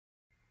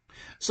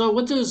So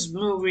what this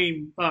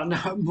movie,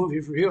 not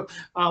movie review,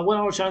 what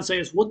I was trying to say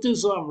is what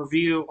this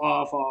review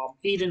of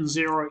Eden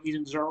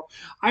Zero,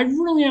 I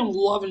really am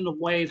loving the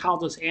way how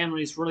this anime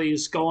is really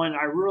is going.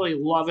 I really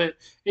love it.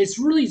 It's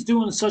really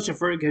doing such a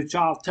very good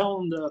job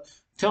telling the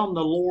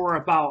lore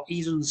about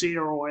Eden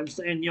Zero and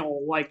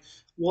like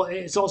well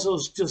it's also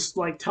just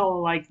like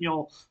telling like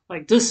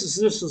like this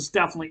is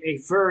definitely a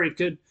very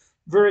good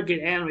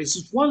anime.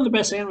 It's one of the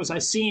best animes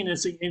I've seen.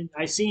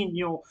 I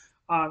seen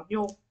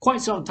quite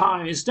some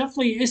time. It's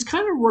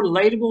kind of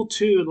relatable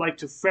to like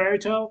to Fairy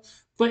Tale,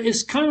 but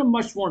it's kind of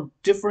much more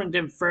different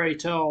than Fairy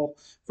Tale.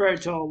 Fairy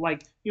Tale,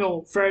 like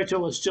Fairy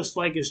Tale is just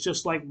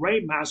like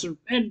Raid Master,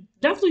 and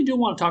definitely do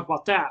want to talk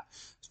about that.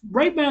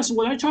 Raid Master.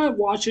 When I tried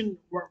watching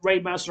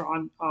Raid Master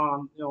on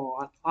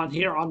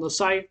here on the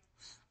site,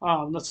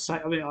 that's the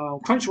site. I mean,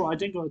 Crunchyroll. I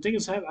think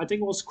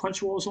it was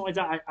Crunchyroll or something like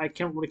that. I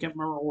can't really can't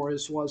remember, or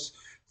it was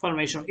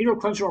Funimation, either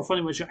Crunchyroll or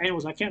Funimation.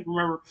 Anyways, I can't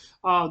remember.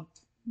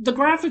 The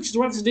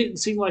graphics didn't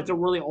seem like they're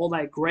really all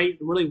that great.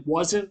 It really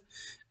wasn't,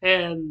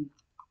 and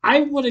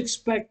I would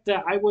expect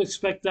that. I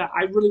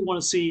really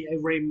want to see a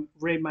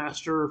Raid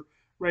Master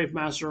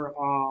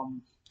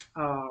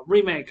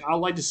remake. I'd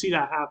like to see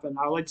that happen.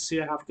 I'd like to see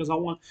that happen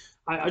because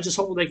I just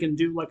hope they can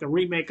do like a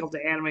remake of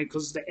the anime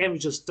because the anime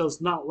just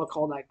does not look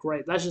all that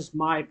great. That's just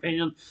my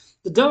opinion.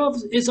 The dub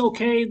is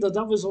okay. The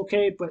dub is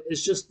okay, but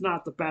it's just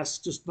not the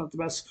best. Just not the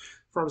best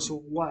for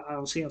what I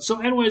was seeing. So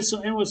anyways,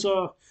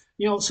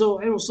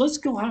 let's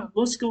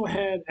go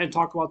ahead and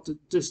talk about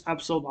this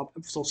episode of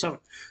episode 7.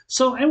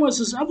 So anyways,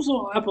 this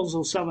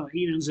episode 7,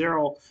 Eden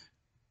Zero,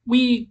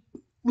 we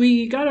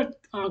we got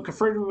a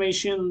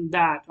confirmation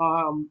that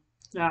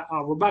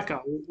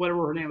Rebecca,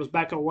 whatever her name is,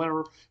 Becca,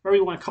 whatever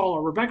you want to call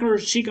her, Rebecca,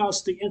 she got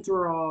the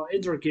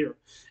inter gear,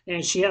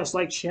 and she has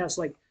like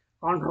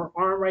on her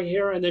arm right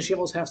here, and then she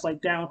also has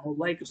like down her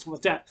leg or something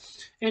like that.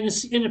 And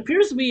it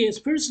appears to me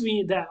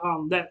that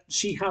that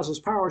she has this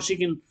power. She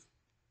can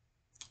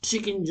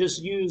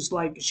just use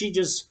like she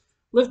just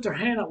lift her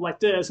hand up like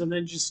this, and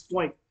then just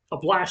like a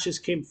blast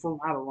just came from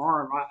out of her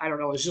arm. I don't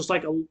know. It's just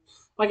like a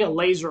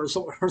laser or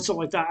something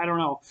like that. I don't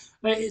know.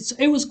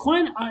 It was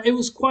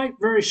quite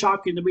very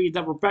shocking to me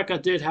that Rebecca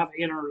did have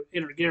inner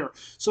gear.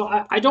 So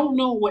I don't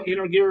know what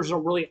inner gears are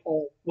really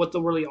what they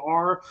really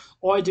are.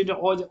 All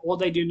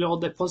they do know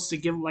they're supposed to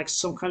give them like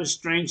some kind of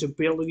strange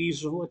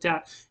abilities or something like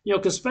that.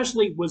 Because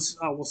especially with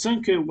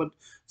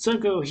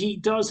Senku, he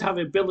does have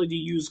the ability to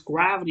use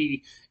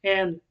gravity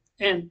and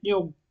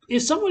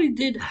if somebody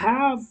did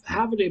have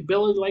an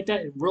ability like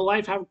that in real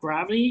life, have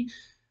gravity,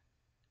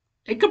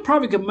 it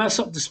could mess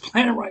up this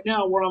planet right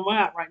now where I'm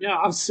at right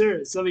now. I'm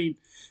serious. I mean,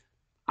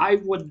 I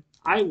would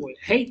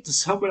hate to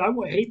somebody I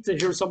would hate to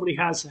hear somebody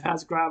has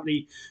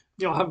gravity,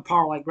 have a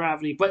power like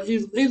gravity. But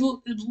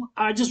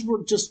I just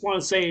want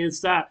to say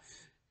is that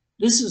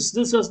this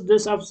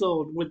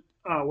episode with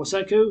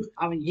Seku.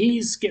 I mean,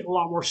 he's getting a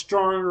lot more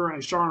stronger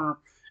and stronger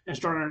and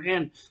stronger.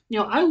 And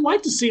I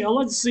like to see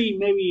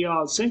maybe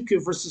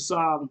Senku versus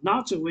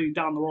Natsu maybe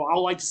down the road. I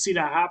would like to see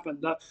that happen.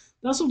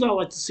 That's something I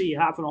like to see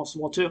happen also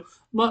well too.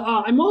 But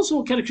I'm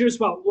also kind of curious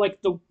about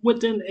like the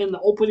within in the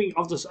opening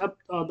of the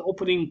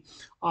opening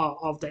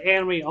of the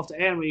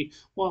anime.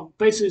 Well,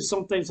 basically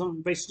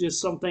basically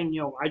just something.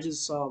 I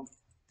just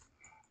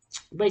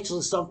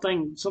basically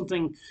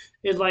something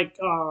it like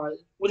well,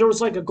 there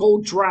was like a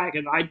gold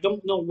dragon. I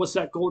don't know what's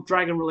that gold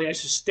dragon really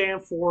actually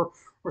stand for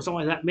or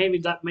something like that. Maybe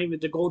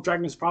the gold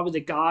dragon is probably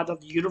the god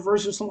of the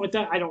universe or something like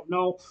that. I don't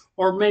know.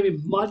 Or maybe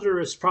Mother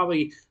is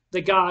probably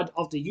the god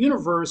of the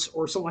universe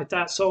or something like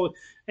that. So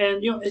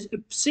and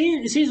it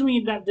seems to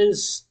me that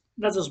this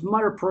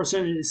Mother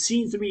person it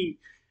seems to be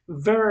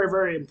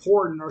very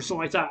important or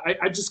something like that.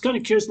 I just kind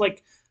of curious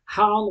like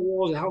how in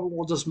the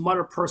world this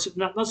Mother person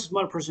not this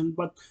Mother person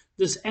but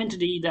this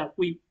entity that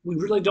we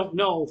really don't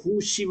know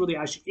who she really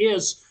actually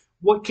is,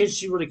 what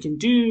she really can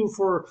do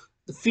for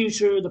the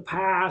future, the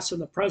past,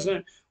 and the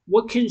present.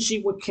 What can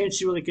she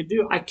really can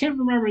do? I can't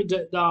remember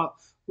the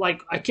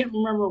like I can't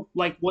remember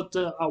like what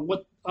did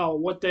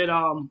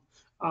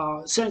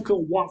Senko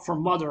want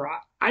from Mother.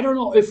 I don't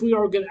know if we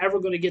are ever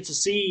going to get to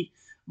see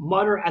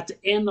Mother at the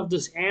end of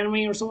this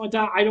anime or something like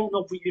that. I don't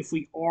know if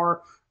we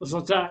are or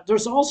something like that.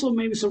 There's also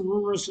maybe some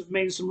rumors.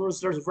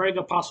 There's a very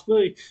good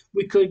possibility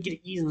we could get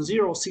Eden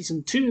Zero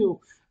season 2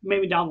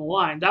 maybe down the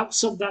line. That's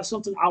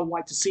something I would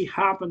like to see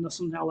happen. That's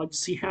something I would like to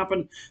see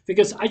happen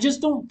because I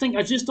just don't think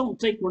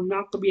we're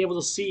not gonna be able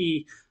to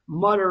see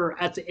Mother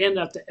at the end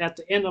of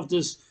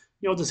this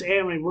this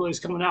anime really is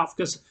coming out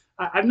because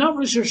I'm not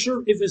really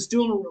sure if it's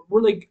doing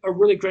a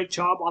really great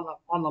job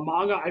on the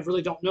manga. I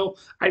really don't know.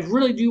 I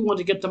really do want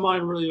to get the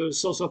manga really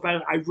so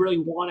bad. I really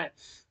want it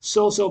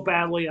so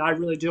badly. I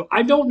really do.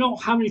 I don't know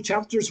how many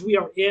chapters we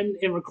are in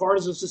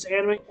regards of this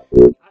anime.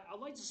 I'd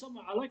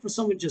like for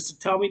someone just to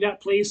tell me that,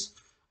 please.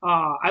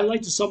 I'd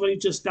like to somebody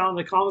just down in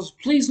the comments.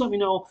 Please let me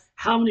know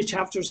how many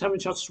chapters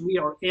we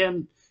are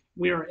in.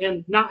 We are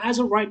in not as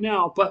of right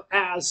now, but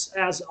as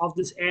of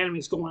this anime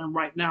is going on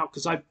right now.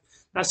 Because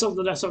that's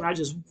something I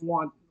just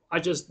want.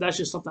 That's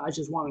just something I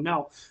just want to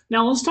know.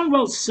 Now let's talk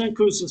about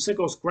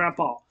Senku's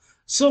grandpa.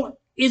 So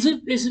is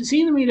it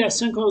seem to me that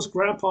Senko's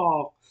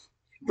grandpa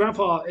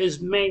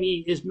is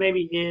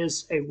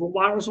a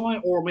robot or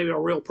something, or maybe a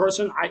real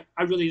person. I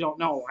really don't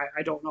know.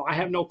 I don't know. I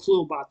have no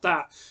clue about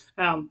that.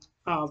 From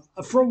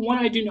what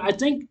I do, I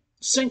think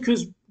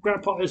Senku's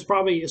grandpa is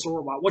a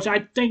robot, which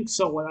I think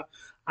so.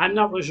 I'm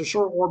not really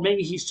sure, or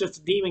maybe he's just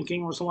a demon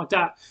king or something like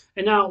that.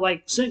 And now,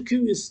 like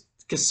Senku is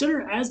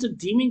considered as the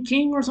demon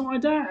king or something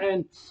like that,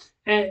 and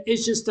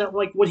it's just that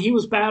like when he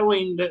was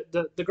battling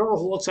the girl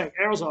who looks like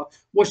Erza,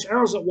 which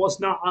Erza was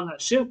not on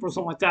that ship or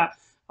something like that,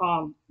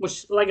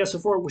 which, like I said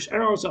before, which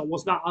Elsa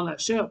was not on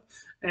that ship,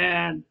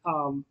 and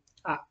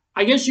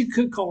I guess you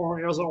could call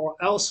her Elsa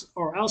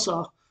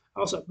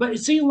Elsa, but it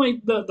seemed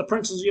like the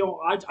princess.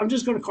 I'm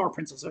just going to call her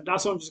princess.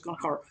 That's what I'm just going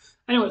to call her.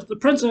 Anyways, the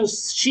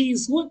princess.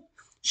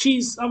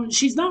 She's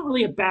not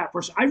really a bad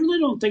person. I really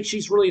don't think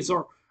she's really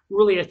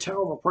a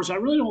terrible person. I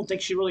really don't think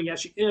she really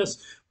actually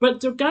is.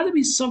 But there got to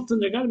be something.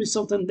 There got to be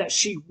something that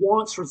she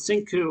wants from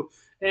Senku,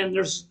 and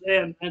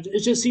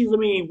it just seems to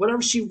me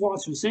whatever she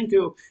wants from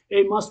Senku,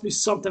 it must be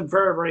something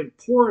very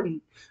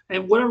important.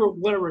 And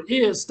whatever it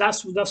is,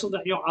 that's what I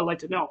like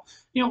to know.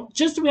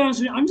 Just to be honest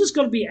with you, I'm just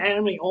going to be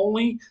anime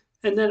only,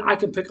 and then I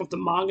can pick up the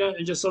manga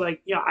and just so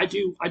like I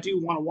do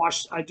want to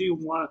watch. I do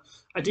want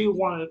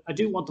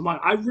the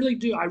manga. I really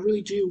do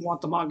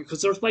want the manga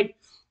because there's like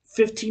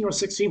 15 or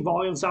 16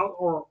 volumes out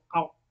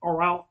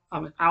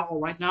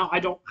right now. I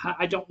don't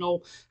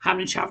know how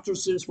many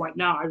chapters it is right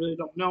now. I really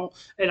don't know,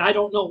 and I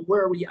don't know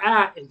where we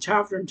at in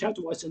chapter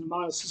wise in the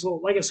manga.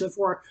 So like I said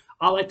before,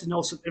 I like to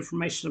know some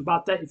information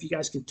about that if you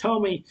guys can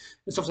tell me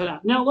and stuff like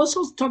that. Now let's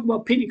also talk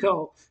about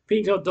Piniko.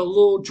 Piniko, the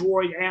little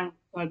droid and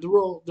the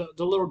little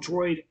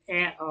droid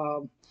and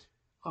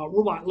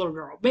robot little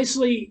girl.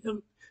 Basically,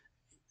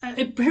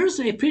 it appears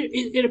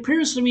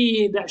to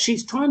me that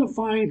she's trying to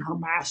find her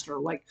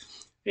master. Like,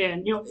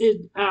 and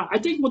I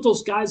think what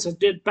those guys that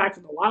did back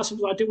in the last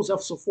episode, I think it was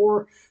episode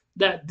 4,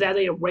 that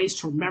they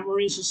erased her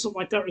memories or something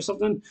like that or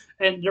something,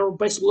 and they were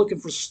basically looking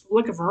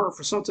for her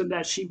for something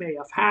that she may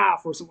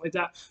have or something like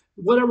that.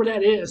 Whatever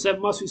that is,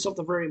 that must be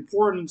something very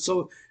important.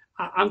 So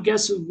I'm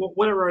guessing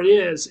whatever it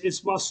is,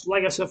 it must,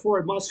 like I said before,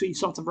 it must be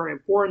something very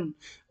important.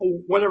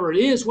 Whatever it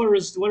is, whatever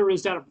is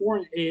that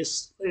important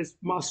is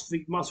must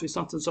be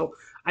something. So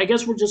I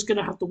guess we're just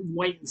gonna have to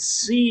wait and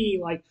see,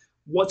 like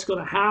what's going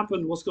to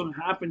happen, in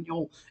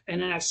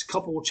the next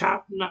couple of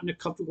chapters, not in a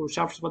couple of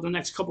chapters, but the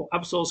next couple of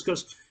episodes,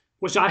 because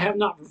which I have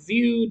not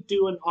reviewed,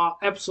 doing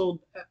episode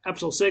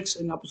 6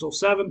 and episode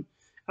 7,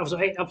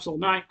 episode 8, episode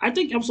 9. I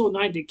think episode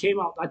 9 did came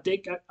out. I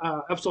think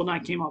episode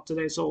 9 came out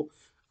today, so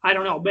I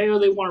don't know. Maybe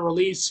they want to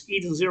release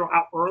Eden Zero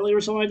out early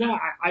or something like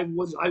that. I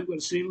would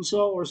assume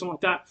so or something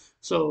like that.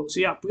 So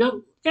yeah,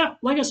 yeah,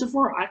 like I said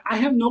before, I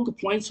have no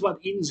complaints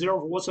about Eden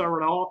Zero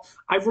whatsoever at all.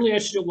 I really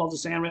actually do love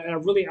this anime, and I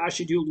really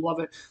actually do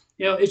love it.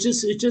 It's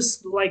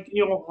just like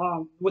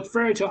with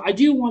Fairy Tail. I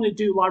do want to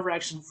do live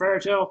action Fairy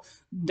Tail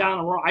down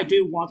the road. I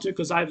do want to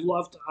because I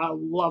love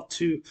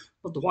to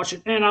watch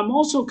it, and I'm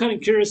also kind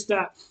of curious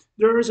that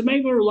there is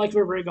maybe like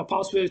a very good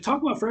possibility.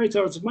 Talking about Fairy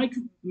Tail, it's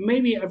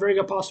maybe a very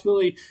good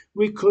possibility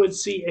we could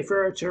see a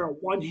Fairy Tail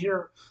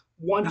 100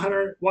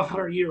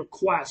 year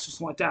quest or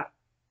something like that.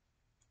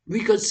 We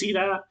could see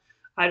that.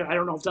 I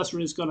don't know if that's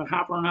really going to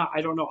happen or not.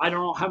 I don't know. I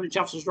don't know how many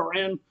chapters are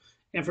in,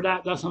 and for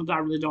that's something I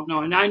really don't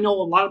know. And I know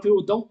a lot of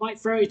people don't like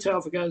Fairy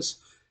Tail because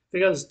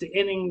the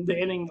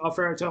ending of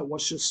Fairy Tail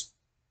was just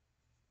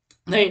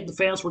the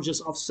fans were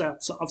just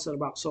upset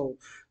about. So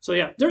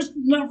yeah, there's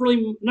not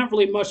really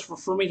much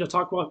for me to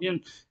talk about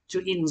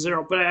into Eden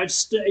Zero, but it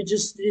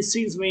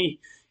seems to me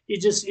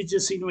it just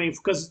seems to me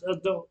because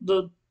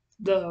the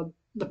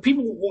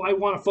people who I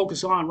want to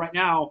focus on right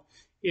now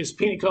is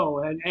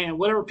Pinico, and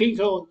whatever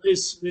Pinico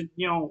is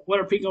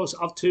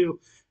up to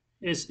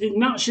is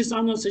not she's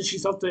I'm not saying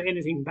she's up to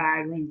anything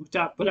bad or anything like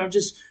that, but I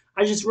just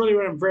really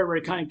am very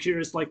kind of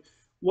curious, like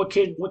what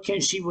can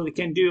she really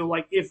can do,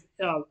 like if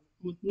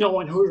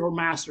knowing who her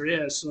master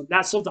is. So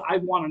that's something I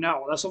want to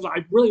know. That's something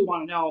I really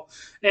want to know.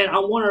 And I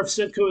wonder if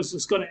Senku is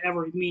just going to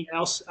ever meet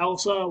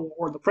Elsa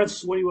or the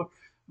princess,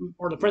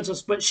 or the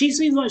princess. But she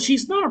seems like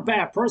she's not a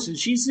bad person.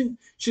 She's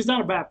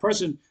not a bad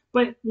person.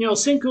 But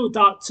Senku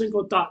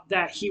thought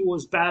that he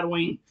was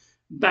battling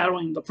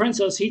the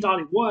princess. He thought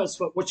he was,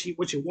 but which he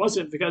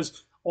wasn't,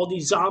 because all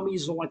these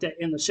zombies and like that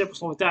in the ship and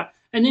stuff like that.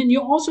 And then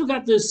you also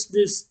got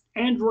this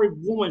android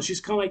woman. She's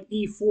kind of like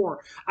E4.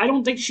 I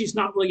don't think she's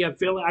not really a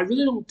villain. I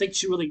really don't think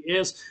she really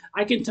is.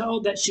 I can tell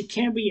that she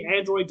can be an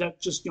android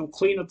that just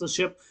clean up the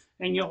ship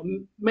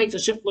and make the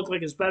ship look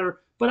like it's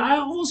better. But I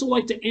also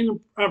like to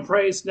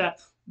praise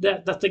that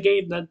they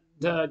gave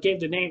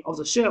the name of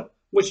the ship,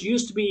 which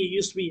used to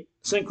be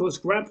Senko's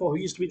grandpa, who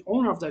used to be the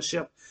owner of that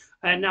ship,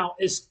 and now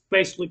it's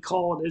basically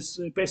called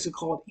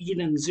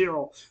Eden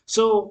Zero.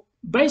 So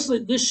basically,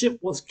 this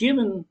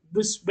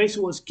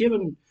basically was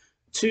given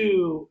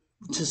to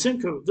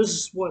Senku.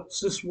 This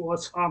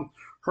was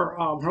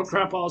her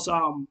grandpa's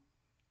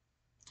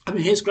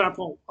his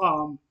grandpa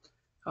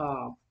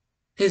uh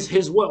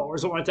his will or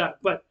something like that.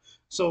 But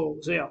so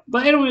yeah.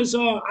 But anyways,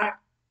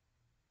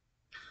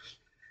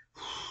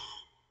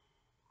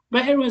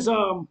 But anyways,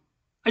 I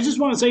just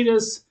want to say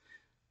this.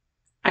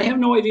 I have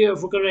no idea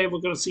if we're gonna ever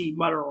gonna see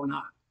Mother or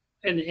not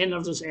in the end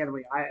of this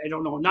anime. I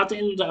don't know. Not the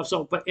end of the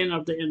episode, but end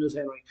of the end of this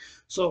anime.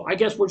 So I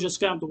guess we're just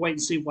gonna have to wait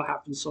and see what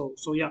happens. So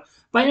yeah.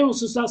 But anyways,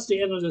 since that's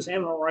the end of this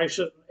anime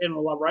reaction,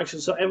 anime love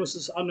reaction. So anyways,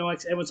 this is Unknown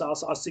Anyways, I'll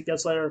see you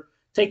guys later.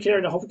 Take care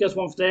and I hope you guys have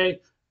a wonderful day.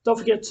 Don't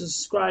forget to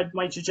subscribe to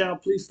my YouTube channel.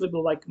 Please leave a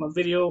like on my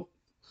video.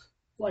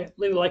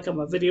 Leave a like on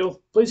my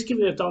video. Please give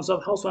me a thumbs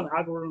up. Helps my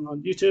algorithm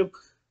on YouTube.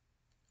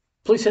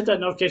 Please hit that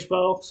notification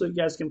bell so you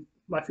guys can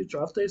my future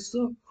updates.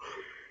 So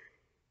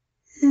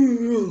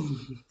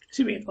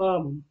excuse me.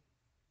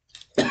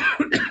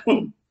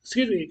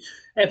 Excuse me.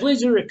 And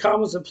please leave your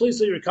comments and please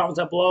leave your comments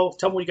down below.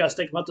 Tell me what you guys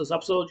think about this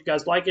episode. You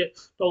guys like it?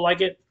 Don't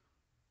like it?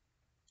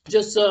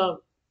 Just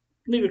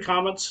leave your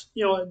comments.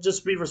 You know,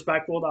 just be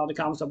respectful down in the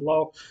comments down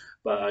below.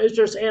 But if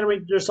there's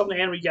something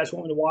anime you guys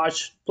want me to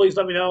watch, please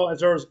let me know. If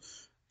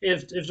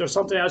there's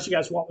something else you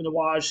guys want me to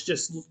watch,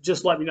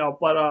 just let me know.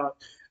 But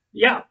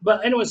yeah.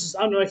 But anyways,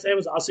 I'm next.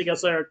 Anyways, I'll see you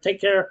guys later. Take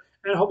care,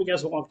 and I hope you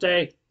guys have a wonderful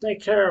day.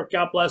 Take care.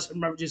 God bless. And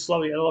remember, Jesus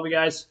love you. I love you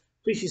guys.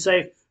 Please be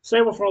safe. Stay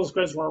away from all this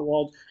crazy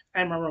world.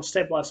 And remember,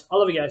 stay blessed. I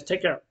love you guys.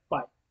 Take care.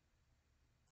 Bye.